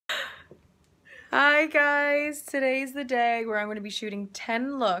Hi guys, today's the day where I'm going to be shooting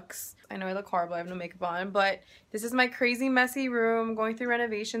 10 looks. I know I look horrible, I have no makeup on, but this is my crazy messy room. I'm going through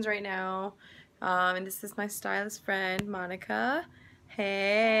renovations right now. And this is my stylist friend, Monica.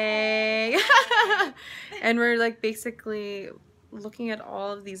 Hey! And we're like basically looking at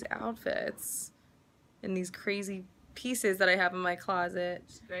all of these outfits and these crazy pieces that I have in my closet.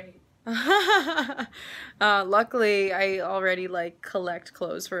 It's great. Luckily I already like collect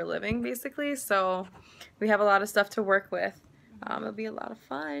clothes for a living basically, so we have a lot of stuff to work with. It'll be a lot of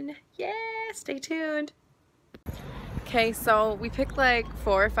fun. Yeah, stay tuned. Okay, so we picked like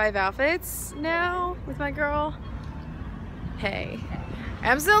 4 or 5 outfits now with my girl. Hey,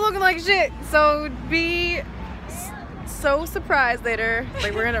 I'm still looking like shit, so be so surprised later.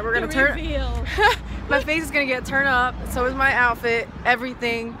 Like we're gonna turn my face is gonna get turned up, so is my outfit,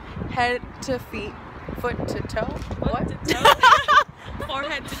 everything, head to feet, foot to toe. What? To toe?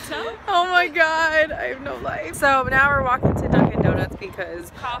 Forehead to toe? Oh my god, I have no life. So now we're walking to Dunkin' Donuts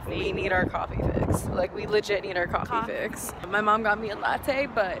because we need our coffee fix. Like we legit need our coffee fix. My mom got me a latte,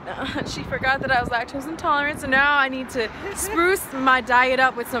 but she forgot that I was lactose intolerant, so now I need to spruce my diet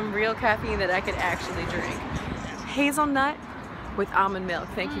up with some real caffeine that I can actually drink. Hazelnut with almond milk,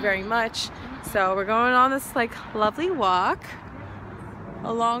 thank you very much. So we're going on this like lovely walk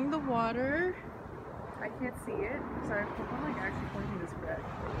along the water. I can't see it, so I'm like actually pointing this way.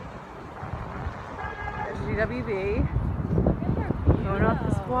 There's GWB. Going up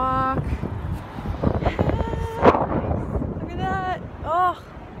this walk. Yes. Look at that. Oh.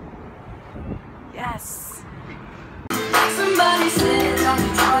 Yes. Somebody said,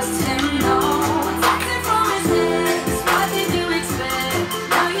 don't trust him, no. Acting from his lips, what did you expect?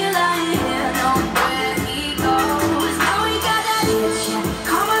 Now you're lying here, knowing where he goes. Now he got that itch, yeah.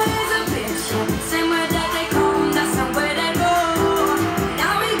 Karma is a bitch, yeah. Same way that they come, that's the way they go.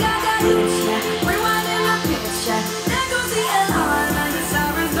 Now we got that itch, yeah. Rewinding the pitch, yeah. There goes the alarm and the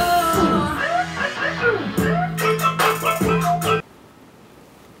sirens go.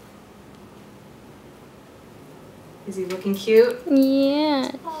 Is he looking cute? Yeah.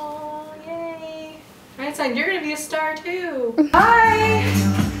 Oh, yay. Alright, son, you're gonna be a star too. Hi!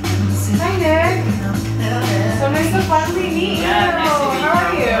 Hi, Nick. So nice to finally meet you. Yeah, nice to meet you. How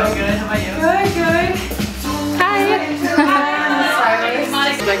are you? Good, how about you? Good, good. Hi.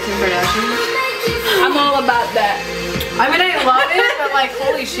 Like Kim Kardashian? I'm all about that. I mean, I love it, but like,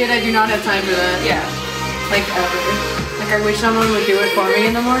 holy shit, I do not have time for that. Yeah. Like, ever. Like, I wish someone would do it for me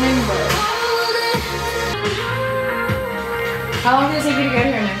in the morning, but... How long did it take you to get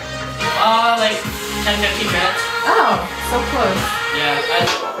here, Nick? Like 10-15 minutes. Oh, so close. Yeah,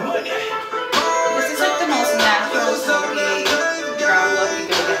 This is like the most natural, smoky, brown look you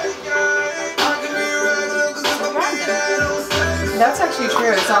can get. That's actually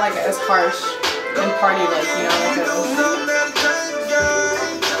true. It's not like as harsh and party like, you know, like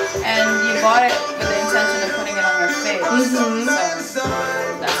And you bought it with the intention of putting it on your face. So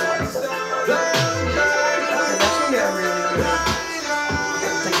that's why it's so There's actually a really good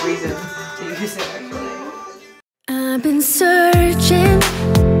like reason to use it actually. I've been searching,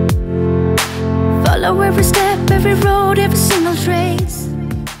 follow every step, every road, every single trace.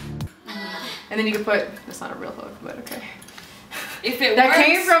 And then you can put, that's not a real hook, but okay. If it That works.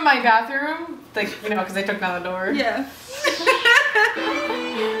 came from my bathroom, like, you know, because I took down the door. Yeah.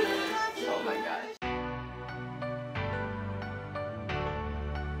 Oh my gosh.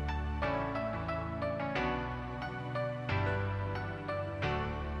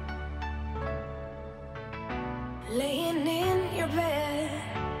 Laying in your bed,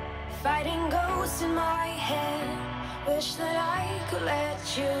 fighting ghosts in my head. Wish that I could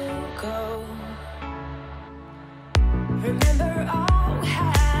let you go. Remember all we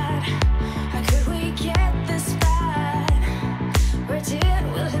had. How could we get this bad? Where did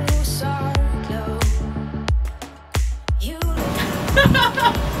we lose our glow? You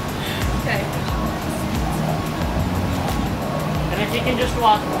Okay. and if you can just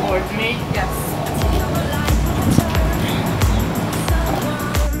walk towards me. Yes.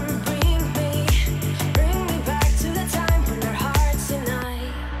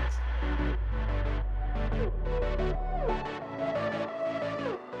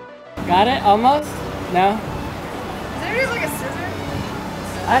 Got it? Almost? No? Is there just like a scissor?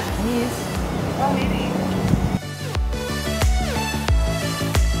 Please. Oh, maybe.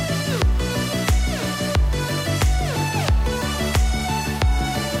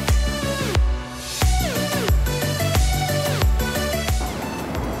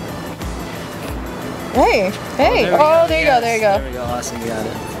 Hey, hey. Oh, there you go, there you go. There we go, awesome, you got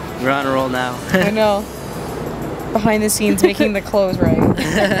it. We're on a roll now. I know. Behind the scenes making the clothes right.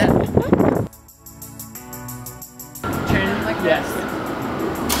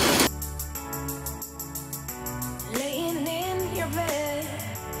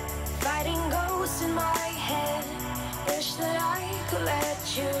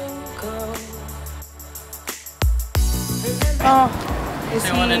 you go. Oh, is So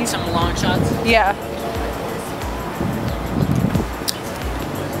you he? wanted some long shots? Yeah.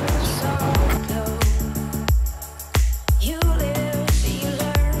 You live, you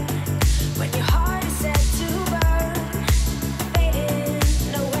learn. When your heart is set to burn,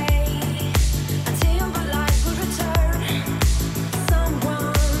 fading away until my life will return.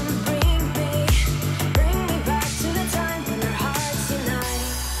 Someone bring me back to the time when our hearts unite.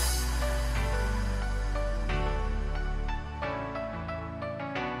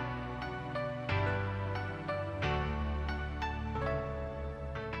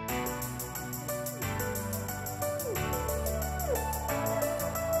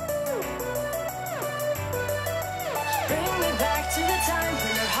 Bring me back to the time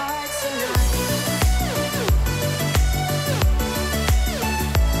when our hearts unite.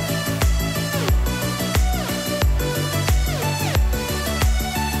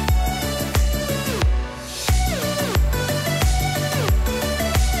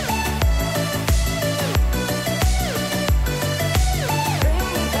 Bring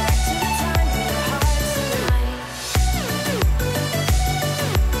me back to the time when our hearts unite.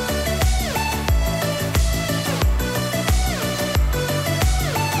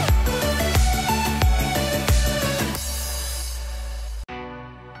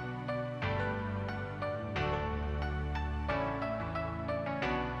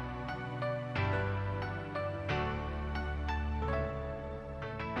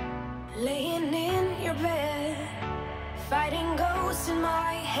 Laying in your bed, fighting ghosts in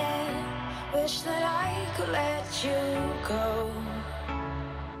my head. Wish that I could let you go.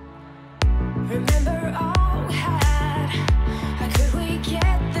 Remember all we had. How could we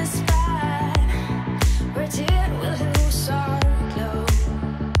get this bad? Where did we lose our glow?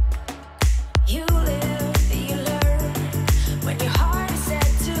 You live, you learn. When your heart is set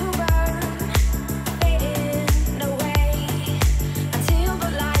to burn, fading away until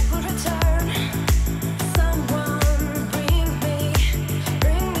the light will return. Someone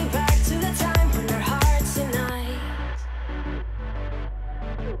bring me back to the time when our hearts unite.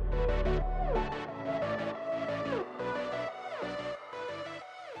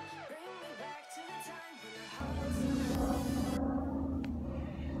 Bring me back to the time when our hearts unite.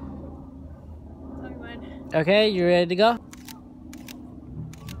 Okay, you ready to go?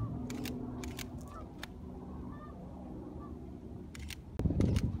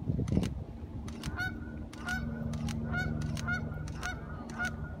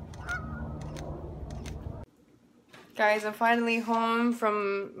 Guys, I'm finally home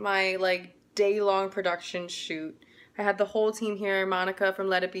from my like day-long production shoot. I had the whole team here. Monica from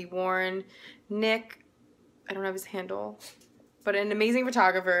Let It Be Worn, Nick, I don't have his handle, but an amazing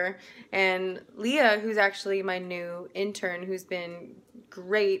photographer, and Leah, who's actually my new intern, who's been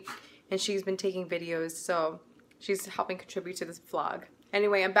great, and she's been taking videos, so she's helping contribute to this vlog.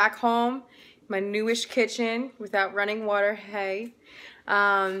 Anyway, I'm back home, my newish kitchen without running water, hey,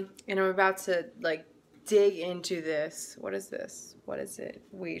 and I'm about to like dig into this. What is this? What is it?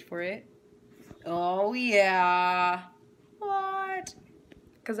 Wait for it. Oh yeah. What?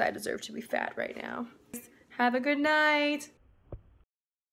 Because I deserve to be fat right now. Have a good night.